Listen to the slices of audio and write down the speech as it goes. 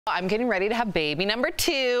I'm getting ready to have baby number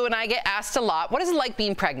 2, and I get asked a lot, what is it like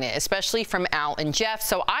being pregnant, especially from Al and Jeff?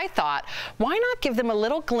 So I thought, why not give them a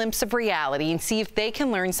little glimpse of reality and see if they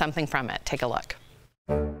can learn something from it? Take a look.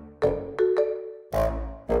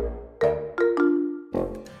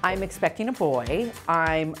 I'm expecting a boy.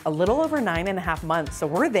 I'm a little over 9.5 months, so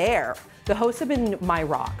we're there. The hosts have been my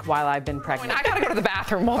rock while I've been pregnant. I gotta go to the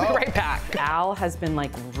bathroom. We'll be right back. Al has been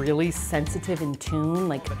like really sensitive in tune,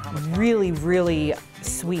 like really, really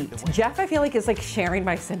sweet. Jeff, I feel like, is like sharing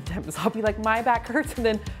my symptoms. I'll be like, my back hurts, and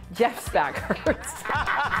then Jeff's back hurts.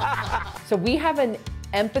 So we have an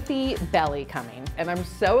empathy belly coming, and I'm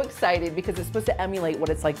so excited because it's supposed to emulate what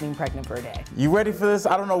it's like being pregnant for a day. You ready for this?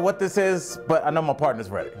 I don't know what this is, but I know my partner's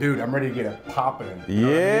ready. Dude, I'm ready to get it popping.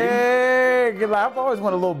 Yeah, I've always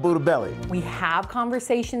wanted a little Buddha belly. We have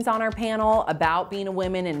conversations on our panel about being a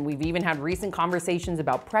woman, and we've even had recent conversations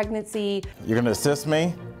about pregnancy. You're gonna assist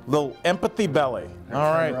me? Little empathy belly.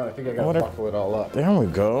 All right. I think I gotta buckle it all up. There we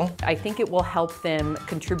go. I think it will help them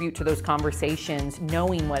contribute to those conversations,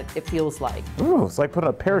 knowing what it feels like. Ooh, it's like putting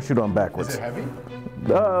a parachute on backwards. Is it heavy?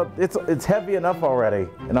 It's heavy enough already,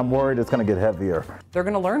 and I'm worried it's gonna get heavier. They're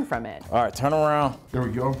gonna learn from it. All right, turn around. There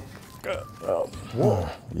we go. Whoa.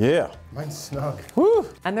 Yeah. Mine's snug. Woo.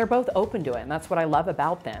 And they're both open to it, and that's what I love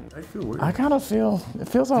about them. I feel weird. I kind of feel, it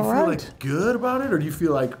feels all Do you right. feel like good about it, or do you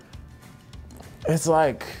feel like It's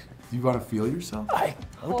like, you want to feel yourself? I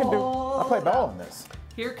play ball in this.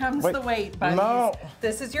 Here comes Wait, the weight, buddies. no.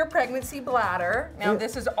 This is your pregnancy bladder. Now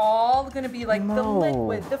this is all gonna be like the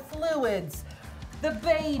liquid, the fluids, the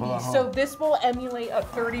baby. So this will emulate a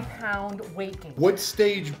 30-pound weight gain. What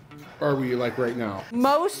stage are we like right now?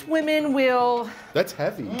 Most women will That's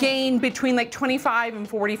heavy. gain between like 25 and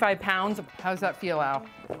 45 pounds. How's that feel, Al?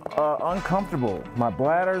 Uncomfortable. My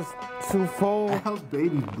bladder's too full. How's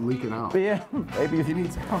baby leaking out? Yeah, baby. He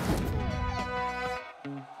needs help.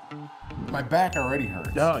 My back already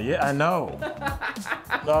hurts. Oh, yeah, I know.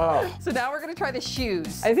 Oh. So now we're gonna try the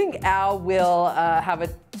shoes. I think Al will have a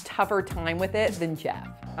tougher time with it than Jeff.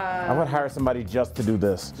 I would hire somebody just to do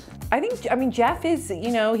this. I mean, Jeff is,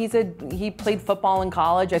 you know, he played football in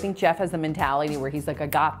college. I think Jeff has the mentality where he's like, I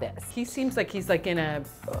got this. He seems like he's like in a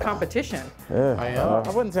competition. Yeah. I am. I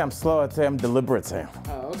wouldn't say I'm slow, I'd say I'm deliberate, Sam.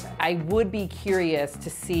 Oh, okay. I would be curious to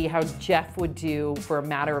see how Jeff would do for a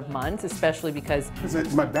matter of months, especially because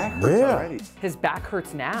My back hurts already. his back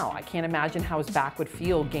hurts now. I can't imagine how his back would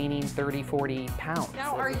feel gaining 30, 40 pounds.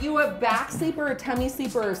 Now, are you a back sleeper, a tummy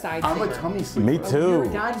sleeper, or a side I'm sleeper? a tummy sleeper. Me You're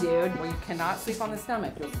too. done, dude. Well, you cannot sleep on the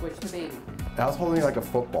stomach. You'll switch the baby. I was holding it like a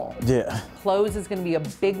football. Yeah. Clothes is gonna be a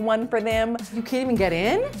big one for them. You can't even get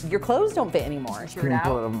in? Your clothes don't fit anymore. Can you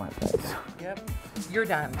pull it over my face? Yep. You're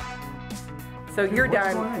done. So you're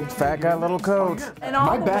done. Fat guy, little coat. And all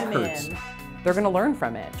My the back women, hurts. they're gonna learn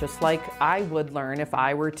from it, just like I would learn if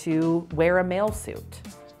I were to wear a male suit.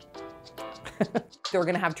 They're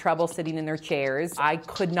gonna have trouble sitting in their chairs. I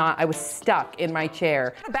could not, I was stuck in my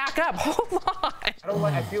chair. Back up, hold on.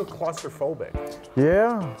 I feel claustrophobic.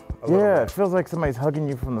 Yeah. Yeah, it feels like somebody's hugging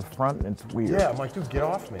you from the front and it's weird. Yeah, I'm like, dude, get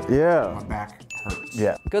off me. Yeah. My back hurts.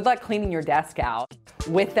 Yeah. Good luck cleaning your desk out.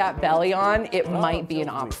 With that belly on, it might be an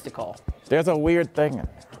obstacle. There's a weird thing.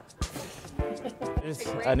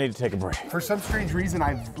 I need to take a break. For some strange reason,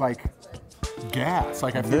 I've like gas.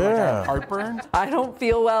 Like I feel like I have heartburn. I don't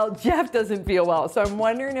feel well, Jeff doesn't feel well. So I'm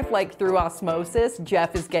wondering if like through osmosis,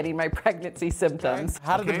 Jeff is getting my pregnancy symptoms.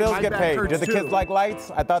 How did the Okay, bills my get back paid? hurts Did the kids too. like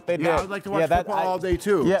lights? I thought they did. Yeah, I would like to watch football all day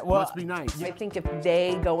too. Yeah, well, must be nice. I think if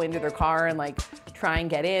they go into their car and like try and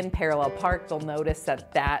get in parallel park, they'll notice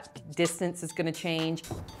that that distance is gonna change.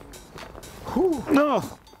 No.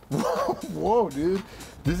 Whoa, dude,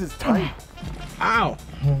 this is tight. Ow.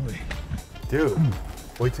 Dude,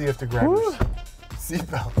 wait till you have to grab your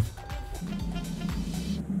seatbelt.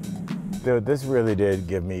 Dude, this really did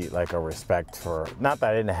give me like a respect for, not that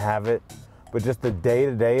I didn't have it, but just the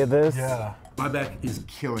day-to-day of this. Yeah. My back is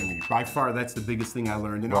killing me. By far, that's the biggest thing I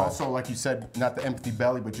learned. And also, like you said, not the empathy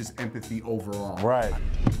belly, but just empathy overall. Right.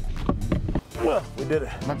 Well, we did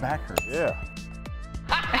it. My back hurts. Yeah.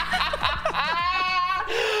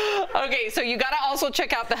 Okay, so you gotta also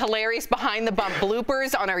check out the hilarious behind the bump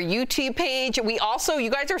bloopers on our YouTube page. We also, you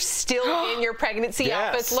guys are still in your pregnancy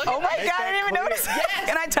outfits. Look Oh at my that. God, I didn't even notice. Yes.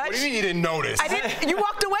 Can I touch? What do you mean you didn't notice? I didn't. You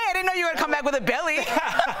walked away. I didn't know you were gonna come back with a belly.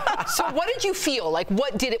 So what did you feel? Like,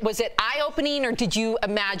 what did it, was it eye-opening, or did you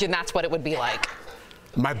imagine that's what it would be like?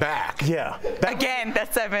 My back. Yeah. Again,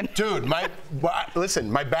 that's 7. Dude,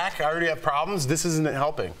 listen, my back, I already have problems. This isn't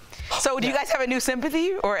helping. So do you guys have a new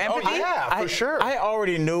sympathy or empathy? Oh, yeah, for sure. I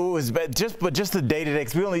already knew it was bad, but just the day-to-day,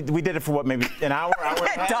 because we did it for what, maybe an hour, hour and a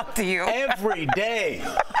half? Talk to you. Every day.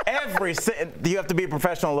 you have to be a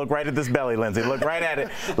professional. Look right at this belly, Lindsay. Look right at it.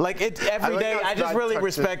 Like every day. I just really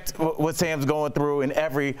respect what Sam's going through, and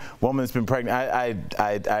every woman that's been pregnant. I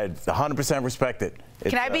 100% respect it.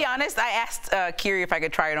 Can I be honest? I asked Kiri if I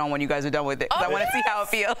could try it on when you guys are done with it, because I want to see how it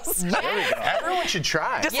feels. Yes. Everyone should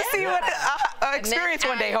try. Just to see what experience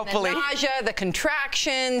one day, hopefully. The nausea, the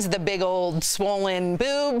contractions, the big old swollen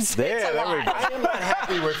boobs. It's a lot. I am not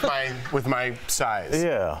happy with my size.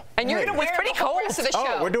 Yeah. And you're going to wear them the whole rest of the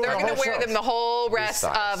show. We're doing They're the going to whole wear show. them the whole rest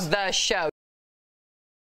of the show.